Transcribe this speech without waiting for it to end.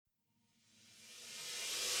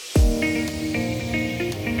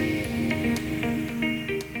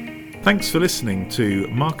Thanks for listening to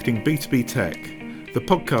Marketing B2B Tech, the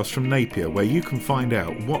podcast from Napier where you can find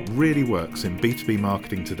out what really works in B2B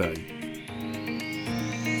marketing today.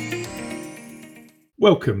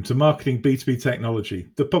 Welcome to Marketing B2B Technology,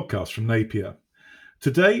 the podcast from Napier.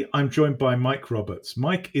 Today, I'm joined by Mike Roberts.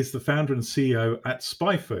 Mike is the founder and CEO at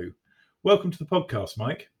SpyFu. Welcome to the podcast,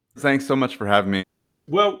 Mike. Thanks so much for having me.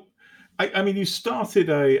 Well, you started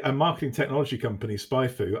a marketing technology company,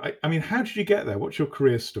 SpyFu. How did you get there? What's your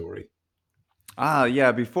career story?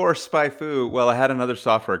 Before SpyFu, I had another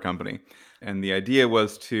software company. And the idea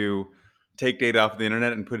was to take data off the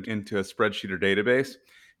internet and put it into a spreadsheet or database.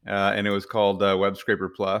 And it was called WebScraper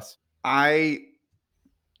Plus. I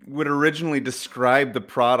would originally describe the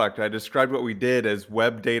product. I described what we did as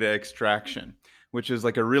web data extraction, which is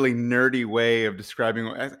like a really nerdy way of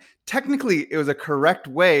describing. Technically, it was a correct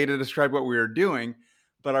way to describe what we were doing,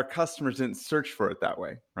 but our customers didn't search for it that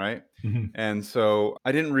way, right? Mm-hmm. And so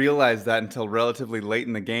I didn't realize that until relatively late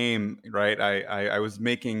in the game, right? I was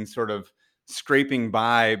making sort of scraping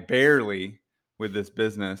by barely with this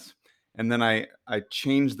business. And then I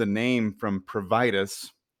changed the name from Providus,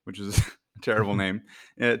 which is a terrible name,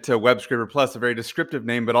 to WebScraper Plus, a very descriptive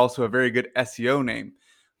name, but also a very good SEO name.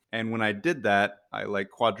 And when I did that, I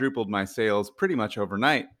quadrupled my sales pretty much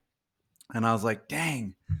overnight. And I was like,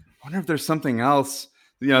 dang, I wonder if there's something else,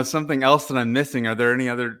 something else that I'm missing. Are there any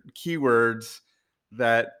other keywords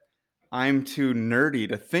that I'm too nerdy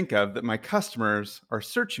to think of that my customers are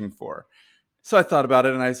searching for? So I thought about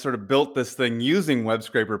it and I sort of built this thing using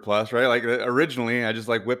WebScraper Plus, right? Originally, I just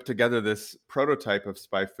whipped together this prototype of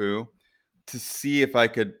SpyFu to see if I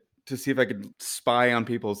could spy on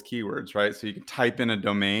people's keywords, right? So you can type in a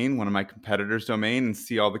domain, one of my competitors' domain, and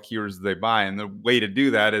see all the keywords they buy. And the way to do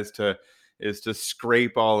that is to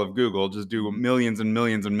scrape all of Google, just do millions and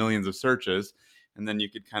millions and millions of searches, and then you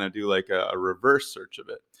could kind of do a reverse search of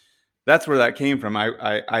it. That's where that came from.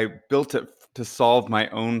 I built it to solve my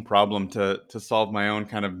own problem, to solve my own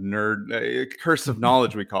kind of nerd curse of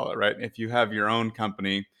knowledge, we call it, right? If you have your own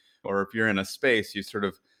company or if you're in a space, you sort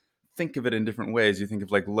of think of it in different ways. You think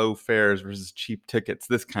of low fares versus cheap tickets,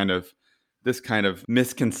 this kind of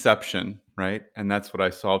misconception, right? And that's what I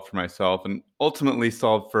solved for myself and ultimately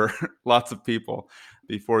solved for lots of people.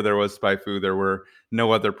 Before there was SpyFu, there were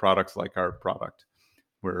no other products like our product.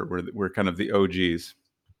 We're kind of the OGs.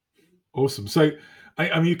 Awesome. So,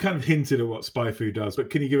 you kind of hinted at what SpyFu does, but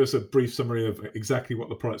can you give us a brief summary of exactly what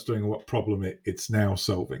the product's doing and what problem it's now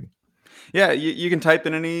solving? Yeah, you can type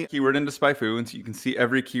in any keyword into SpyFu, and so you can see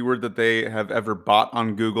every keyword that they have ever bought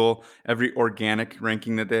on Google, every organic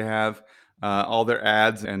ranking that they have, all their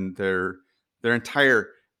ads, and their entire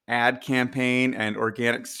ad campaign and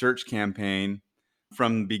organic search campaign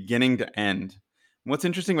from beginning to end. What's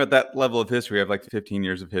interesting about that level of history, I have 15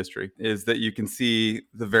 years of history, is that you can see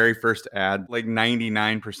the very first ad.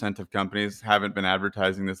 99% of companies haven't been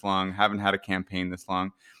advertising this long, haven't had a campaign this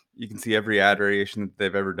long. You can see every ad variation that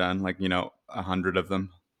they've ever done, 100 of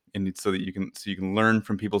them, and so you can learn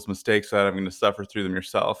from people's mistakes without having to suffer through them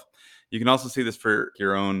yourself. You can also see this for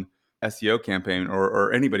your own SEO campaign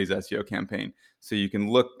or anybody's SEO campaign. So you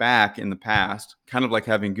can look back in the past, kind of like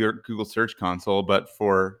having Google Search Console, but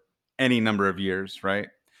for any number of years, right?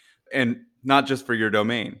 And not just for your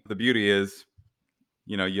domain. The beauty is,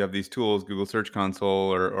 you have these tools, Google Search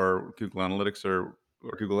Console or Google Analytics or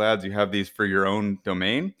Google Ads, you have these for your own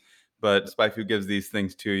domain, but SpyFu gives these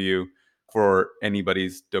things to you for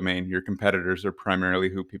anybody's domain. Your competitors are primarily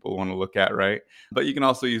who people want to look at, right? But you can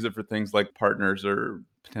also use it for things like partners or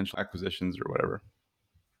potential acquisitions or whatever.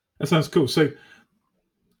 That sounds cool. So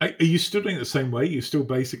are you still doing it the same way? You're still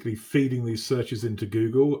basically feeding these searches into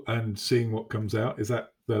Google and seeing what comes out? Is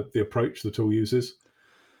that the approach the tool uses?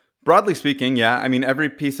 Broadly speaking, yeah. Every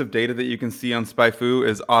piece of data that you can see on SpyFu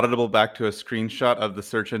is auditable back to a screenshot of the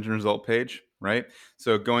search engine result page, right?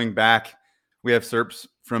 So going back, we have SERPs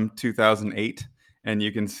from 2008, and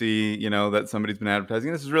you can see, that somebody's been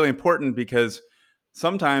advertising. This is really important because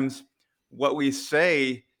sometimes what we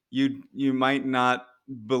say you might not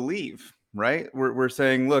believe, right? We're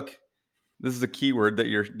saying, look, this is a keyword that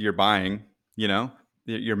you're buying,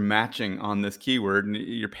 you're matching on this keyword and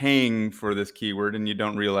you're paying for this keyword and you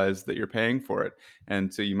don't realize that you're paying for it.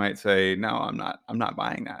 And so you might say, no, I'm not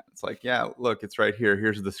buying that. It's yeah, look, it's right here.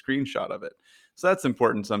 Here's the screenshot of it. So that's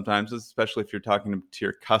important sometimes, especially if you're talking to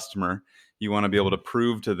your customer. You want to be able to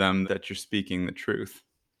prove to them that you're speaking the truth.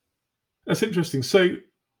 That's interesting. So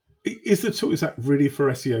is that really for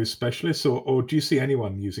SEO specialists or do you see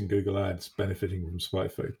anyone using Google Ads benefiting from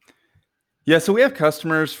SpyFu? Yeah, so we have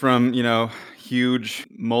customers from, huge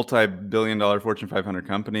multi-billion-dollar Fortune 500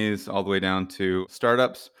 companies all the way down to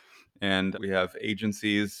startups. And we have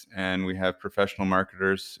agencies and we have professional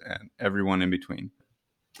marketers and everyone in between.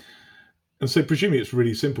 And so presumably it's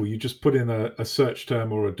really simple. You just put in a search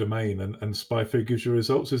term or a domain and SpyFu gives you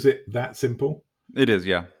results. Is it that simple? It is,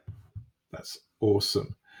 yeah. That's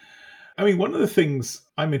awesome. I mean, one of the things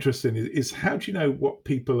I'm interested in is how do you know what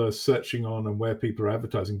people are searching on and where people are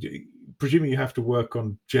advertising? Presumably you have to work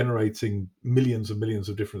on generating millions and millions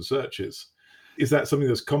of different searches. Is that something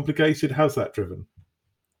that's complicated? How's that driven?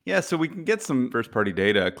 Yeah, so we can get some first party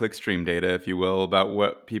data, clickstream data, if you will, about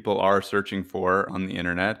what people are searching for on the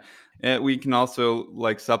internet. And we can also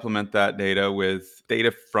supplement that data with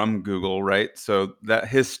data from Google, right? So that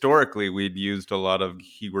historically we'd used a lot of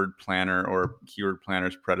Keyword Planner or Keyword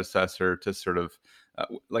Planner's predecessor to sort of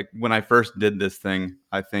when I first did this thing,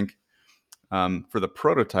 I think for the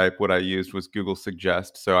prototype, what I used was Google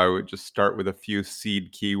Suggest. So I would just start with a few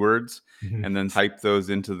seed keywords and then type those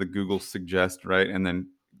into the Google Suggest, right? And then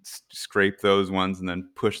scrape those ones and then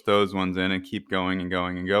push those ones in and keep going and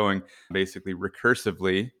going and going, basically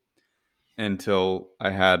recursively until I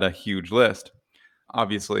had a huge list.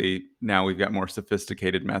 Obviously, now we've got more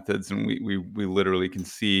sophisticated methods and we literally can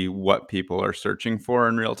see what people are searching for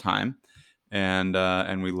in real time. And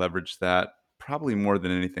we leverage that probably more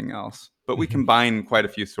than anything else. But we combine quite a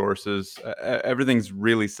few sources. Everything's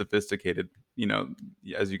really sophisticated,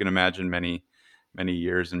 as you can imagine, many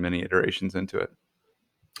years and many iterations into it.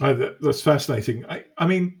 That's fascinating. I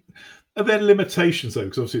mean, are there limitations though?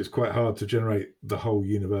 Because obviously it's quite hard to generate the whole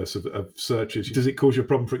universe of searches. Does it cause you a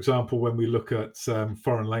problem, for example, when we look at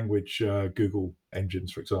foreign language Google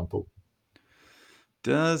engines, for example?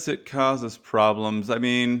 Does it cause us problems? I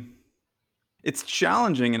mean, it's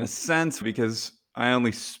challenging in a sense because I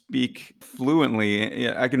only speak fluently.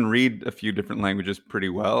 I can read a few different languages pretty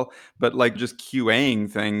well, but just QAing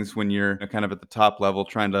things when you're kind of at the top level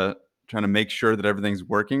trying to make sure that everything's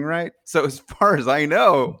working right. So as far as I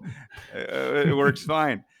know, it works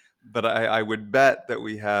fine. But I would bet that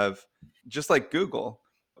we have, just like Google,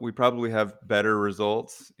 we probably have better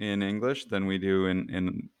results in English than we do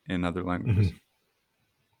in other languages.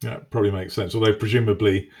 Yeah, probably makes sense. Although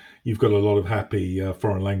presumably you've got a lot of happy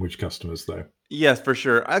foreign language customers, though. Yes, for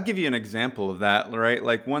sure. I'll give you an example of that, right?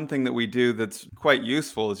 Like one thing that we do that's quite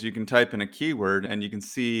useful is you can type in a keyword and you can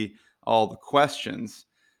see all the questions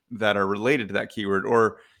that are related to that keyword,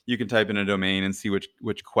 or you can type in a domain and see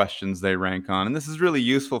which questions they rank on. And this is really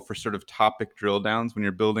useful for sort of topic drill downs when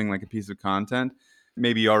you're building like a piece of content.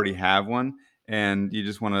 Maybe you already have one and you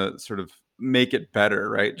just want to sort of make it better,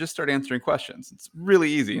 right? Just start answering questions. It's really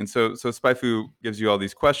easy. And so SpyFu gives you all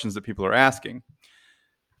these questions that people are asking.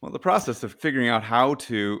 Well, the process of figuring out how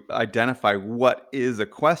to identify what is a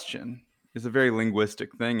question is a very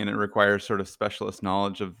linguistic thing, and it requires sort of specialist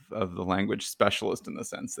knowledge of the language, specialist in the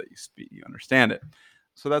sense that you understand it.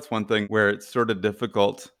 So that's one thing where it's sort of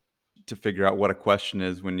difficult to figure out what a question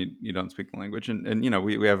is when you don't speak the language. And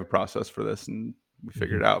we have a process for this, and we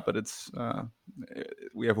figure it out, but it's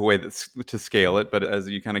we have a way to scale it. But as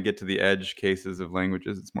you kind of get to the edge cases of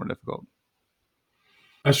languages, it's more difficult.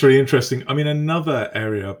 That's really interesting. I mean, another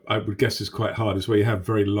area I would guess is quite hard is where you have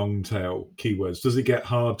very long tail keywords. Does it get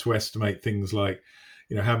hard to estimate things like,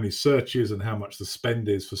 how many searches and how much the spend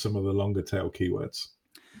is for some of the longer tail keywords?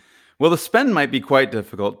 Well, the spend might be quite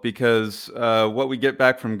difficult because what we get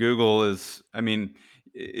back from Google is, I mean,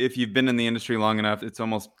 if you've been in the industry long enough, it's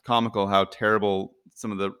almost comical how terrible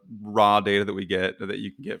some of the raw data that we get that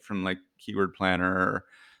you can get from like Keyword Planner or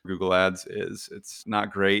Google Ads is. It's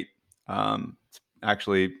not great. It's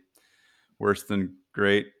actually worse than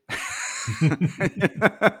great.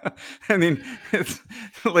 I mean, it's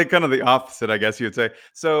like kind of the opposite, I guess you would say.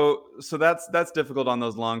 So that's difficult on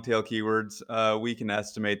those long tail keywords. We can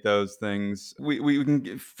estimate those things. We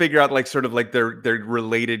can figure out like sort of like their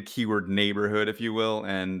related keyword neighborhood, if you will,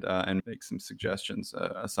 and make some suggestions,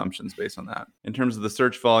 assumptions based on that. In terms of the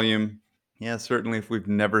search volume, yeah, certainly if we've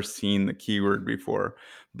never seen the keyword before,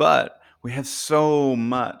 but we have so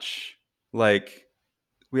much data,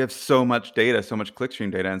 so much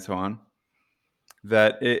clickstream data, and so on,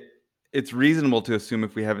 that it's reasonable to assume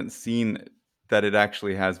if we haven't seen it, that it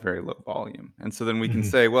actually has very low volume. And so then we can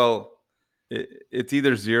say, well, it's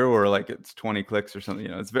either 0 or like it's 20 clicks or something.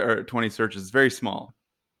 It's 20 searches. It's very small.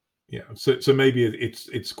 Yeah. So maybe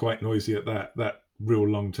it's quite noisy at that real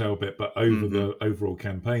long tail bit, but over the overall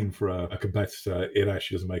campaign for a competitor, it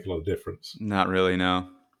actually doesn't make a lot of difference. Not really, no.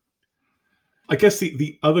 I guess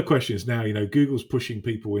the other question is now, Google's pushing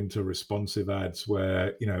people into responsive ads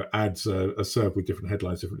where, ads are served with different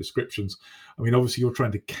headlines, different descriptions. I mean, obviously you're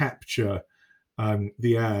trying to capture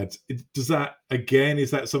the ad. Is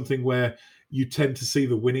that something where you tend to see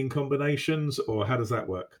the winning combinations, or how does that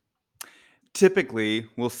work? typically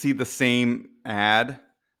we'll see the same ad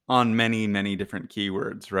on many, many different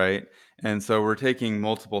keywords, right? And so we're taking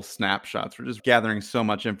multiple snapshots. We're just gathering so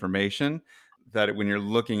much information that when you're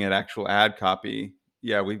looking at actual ad copy,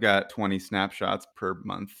 yeah, we've got 20 snapshots per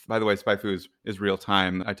month. By the way, SpyFu is real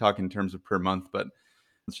time. I talk in terms of per month, but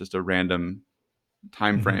it's just a random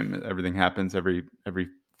time frame. Everything happens every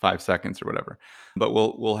 5 seconds or whatever. But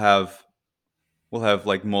we'll have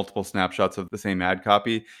like multiple snapshots of the same ad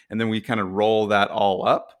copy, and then we kind of roll that all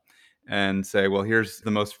up and say, well, here's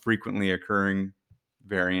the most frequently occurring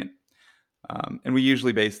variant. And we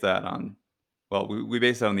usually base that on, well, we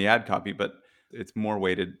base that on the ad copy, but it's more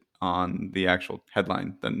weighted on the actual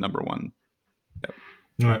headline than number one. Yep.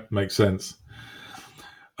 Right, makes sense.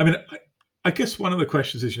 I mean, I guess one of the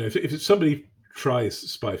questions is, if somebody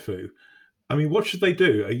tries SpyFu, I mean, what should they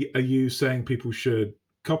do? Are you saying people should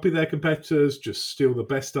copy their competitors, just steal the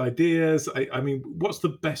best ideas? I mean, what's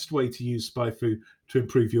the best way to use SpyFu to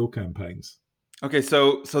improve your campaigns? Okay,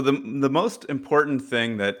 so the most important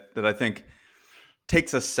thing that I think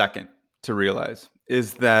takes a second to realize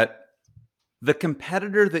is that the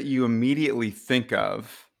competitor that you immediately think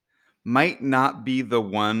of might not be the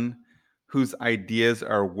one whose ideas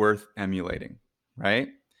are worth emulating, right?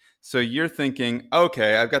 So you're thinking,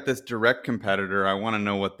 okay, I've got this direct competitor. I want to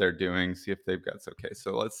know what they're doing, see if they've got, okay,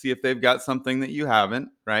 so let's see if they've got something that you haven't,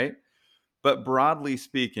 right? But broadly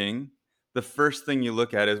speaking, the first thing you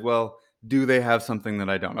look at is, well, do they have something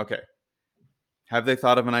that I don't? Okay. Have they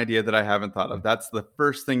thought of an idea that I haven't thought of? That's the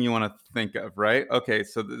first thing you want to think of, right? Okay,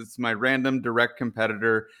 so this is my random direct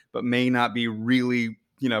competitor, but may not be really,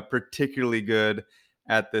 particularly good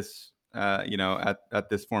at this, at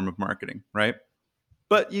this form of marketing, right?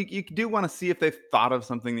 But you do want to see if they've thought of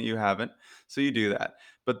something that you haven't, so you do that.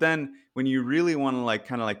 But then when you really want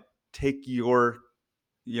to take your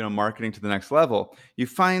marketing to the next level, you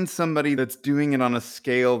find somebody that's doing it on a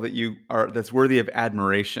scale that's worthy of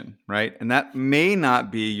admiration, right? And that may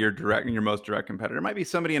not be your most direct competitor. It might be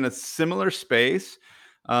somebody in a similar space,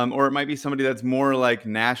 or it might be somebody that's more like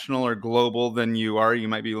national or global than you are. You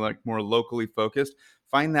might be like more locally focused.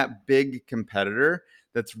 Find that big competitor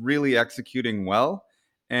that's really executing well,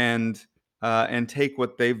 and take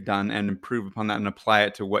what they've done and improve upon that and apply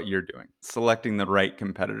it to what you're doing. Selecting the right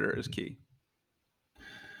competitor is key.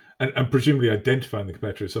 And presumably identifying the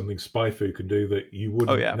competitor is something SpyFu can do that you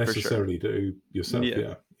wouldn't necessarily do yourself.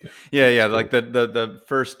 Yeah. Like the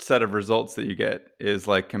first set of results that you get is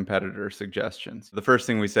like competitor suggestions. The first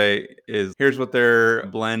thing we say is, here's what their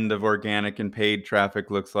blend of organic and paid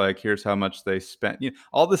traffic looks like. Here's how much they spent.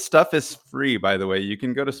 All this stuff is free, by the way. You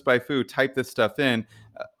can go to SpyFu, type this stuff in.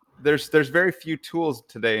 There's very few tools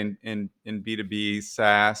today in B2B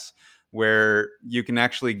SaaS where you can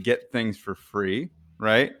actually get things for free,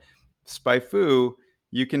 right? SpyFu,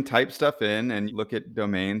 you can type stuff in and look at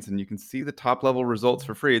domains and you can see the top level results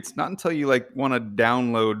for free. It's not until you want to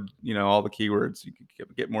download, all the keywords. You can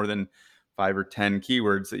get more than 5 or 10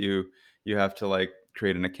 keywords that you have to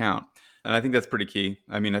create an account. And I think that's pretty key.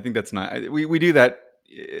 I mean, I think that's not, we do that,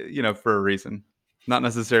 for a reason, not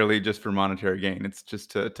necessarily just for monetary gain. It's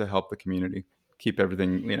just to help the community keep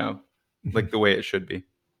everything, like the way it should be.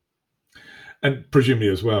 And presumably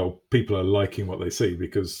as well, people are liking what they see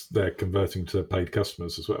because they're converting to paid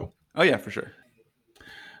customers as well. Oh yeah, for sure.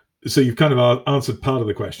 So you've kind of answered part of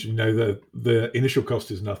the question. The initial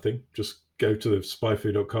cost is nothing. Just go to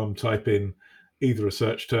spyfu.com, type in either a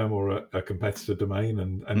search term or a competitor domain,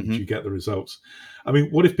 and you get the results. I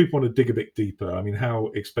mean, what if people want to dig a bit deeper? I mean,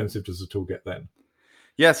 how expensive does the tool get then?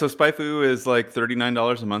 Yeah, so SpyFu is like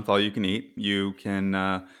 $39 a month, all you can eat. You can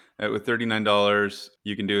with $39,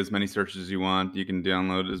 you can do as many searches as you want. You can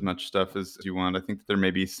download as much stuff as you want. I think that there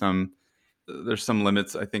may be there's some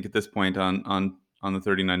limits, I think, at this point on the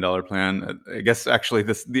 $39 plan. I guess actually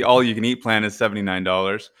the all you can eat plan is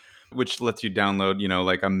 $79, which lets you download,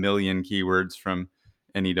 like 1 million keywords from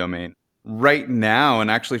any domain. Right now,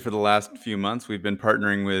 and actually for the last few months, we've been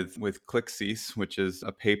partnering with ClickCease, which is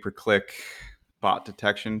a pay-per-click bot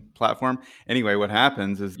detection platform. Anyway, what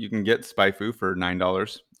happens is you can get SpyFu for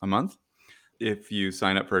 $9 a month if you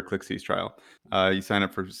sign up for a ClickCease trial. You sign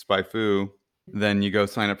up for SpyFu, then you go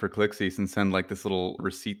sign up for ClickCease and send this little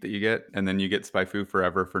receipt that you get, and then you get SpyFu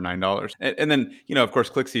forever for $9. And then, of course,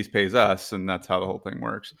 ClickCease pays us, and that's how the whole thing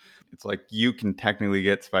works. It's like you can technically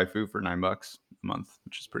get SpyFu for $9 a month,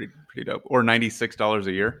 which is pretty dope, or $96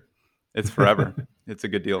 a year. It's forever. It's a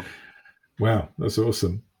good deal. Wow, that's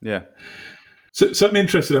awesome. Yeah. So I'm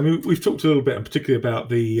interested. I mean, we've talked a little bit, and particularly about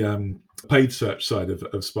the paid search side of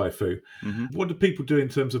SpyFu. Mm-hmm. What do people do in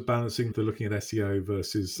terms of balancing the looking at SEO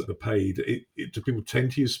versus the paid? Do people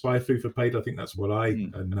tend to use SpyFu for paid? I think that's what I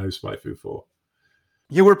know SpyFu for.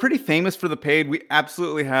 Yeah, we're pretty famous for the paid. We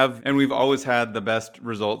absolutely have, and we've always had the best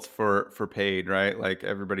results for paid, right? Like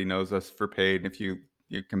everybody knows us for paid. If you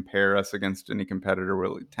compare us against any competitor,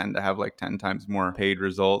 we'll tend to have like 10 times more paid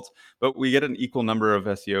results. But we get an equal number of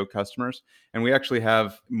SEO customers, and we actually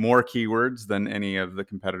have more keywords than any of the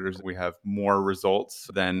competitors. We have more results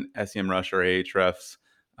than SEMrush or Ahrefs.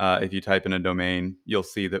 If you type in a domain, you'll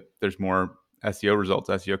see that there's more SEO results,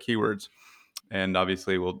 SEO keywords. And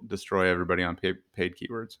obviously we'll destroy everybody on paid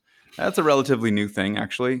keywords. That's a relatively new thing,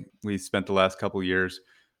 actually. We spent the last couple of years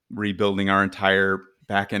rebuilding our entire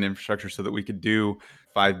backend infrastructure so that we could do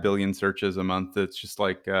 5 billion searches a month. It's just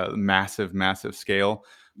like a massive, massive scale.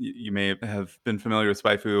 You may have been familiar with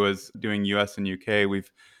SpyFu as doing US and UK. We've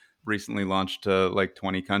recently launched to like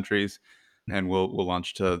 20 countries, and we'll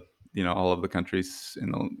launch to all of the countries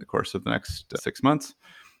in the course of the next 6 months.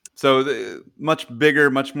 So much bigger,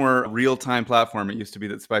 much more real-time platform. It used to be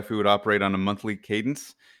that SpyFu would operate on a monthly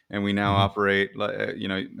cadence, and we now operate,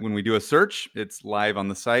 when we do a search, it's live on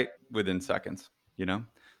the site within seconds,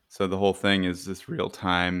 So the whole thing is this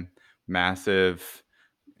real-time, massive,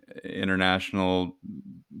 international,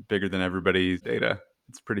 bigger than everybody's data.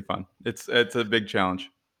 It's pretty fun. It's a big challenge.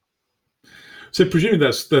 So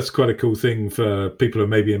presumably that's quite a cool thing for people who are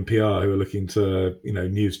maybe in PR who are looking to,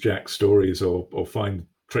 newsjack stories or find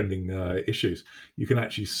trending issues. You can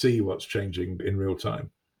actually see what's changing in real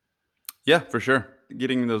time. Yeah, for sure.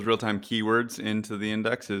 Getting those real-time keywords into the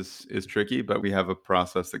index is tricky, but we have a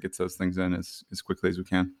process that gets those things in as quickly as we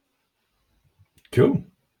can. Cool.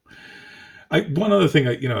 One other thing,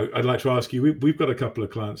 I'd like to ask you, we've got a couple of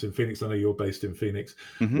clients in Phoenix. I know you're based in Phoenix.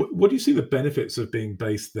 Mm-hmm. What do you see the benefits of being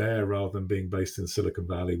based there rather than being based in Silicon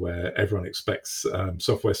Valley, where everyone expects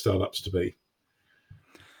software startups to be?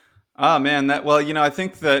 Oh, man, I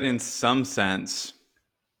think that in some sense,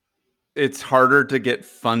 it's harder to get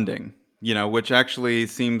funding, which actually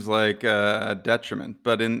seems like a detriment.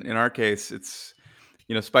 But in our case, it's,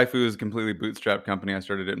 SpyFu is a completely bootstrapped company. I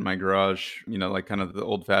started it in my garage, like kind of the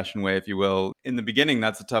old-fashioned way, if you will. In the beginning,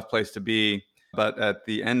 that's a tough place to be. But at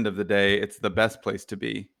the end of the day, it's the best place to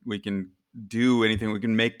be. We can do anything. We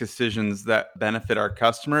can make decisions that benefit our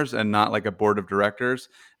customers and not like a board of directors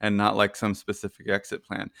and not like some specific exit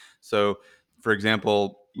plan. So, for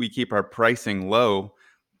example, we keep our pricing low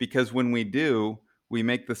because when we do, we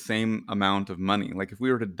make the same amount of money. Like if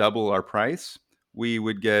we were to double our price, we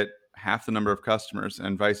would get half the number of customers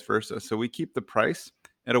and vice versa. So we keep the price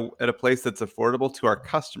at a place that's affordable to our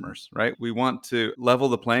customers, right? We want to level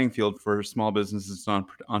the playing field for small businesses and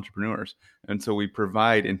entrepreneurs. And so we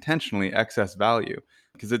provide intentionally excess value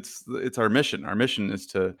because it's our mission. Our mission is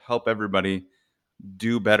to help everybody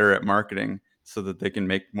do better at marketing so that they can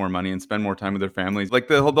make more money and spend more time with their families. Like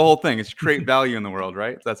the whole thing is to create value in the world,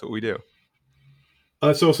 right? That's what we do.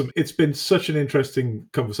 That's awesome. It's been such an interesting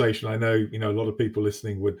conversation. I know, a lot of people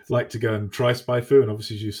listening would like to go and try SpyFu. And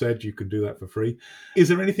obviously, as you said, you can do that for free. Is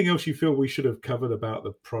there anything else you feel we should have covered about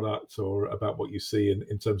the product or about what you see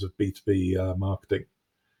in terms of B2B marketing?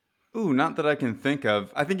 Ooh, not that I can think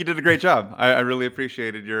of. I think you did a great job. I really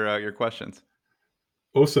appreciated your questions.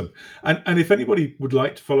 Awesome. And if anybody would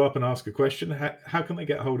like to follow up and ask a question, how can they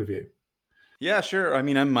get a hold of you? Yeah, sure. I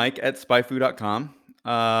mean, I'm Mike at spyfu.com.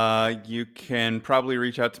 You can probably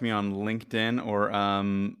reach out to me on LinkedIn or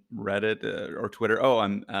Reddit or Twitter. Oh,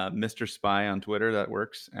 I'm Mr. Spy on Twitter. That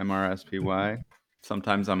works. MRSPY.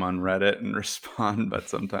 Sometimes I'm on Reddit and respond, but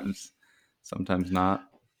sometimes not.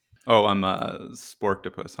 Oh, I'm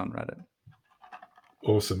Sporktopus on Reddit.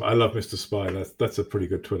 Awesome. I love Mr. Spy. That's a pretty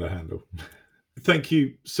good Twitter handle. Thank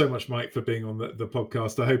you so much, Mike, for being on the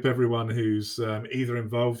podcast. I hope everyone who's either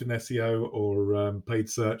involved in SEO or paid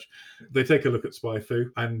search, they take a look at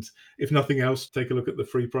SpyFu. And if nothing else, take a look at the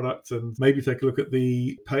free product and maybe take a look at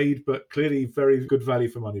the paid, but clearly very good value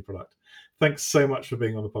for money product. Thanks so much for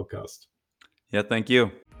being on the podcast. Yeah, thank you.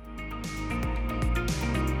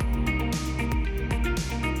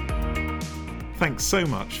 Thanks so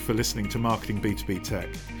much for listening to Marketing B2B Tech.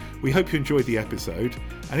 We hope you enjoyed the episode,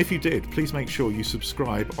 and if you did, please make sure you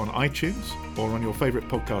subscribe on iTunes or on your favourite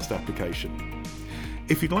podcast application.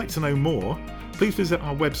 If you'd like to know more, please visit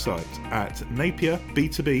our website at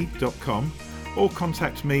napierb2b.com or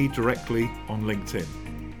contact me directly on LinkedIn.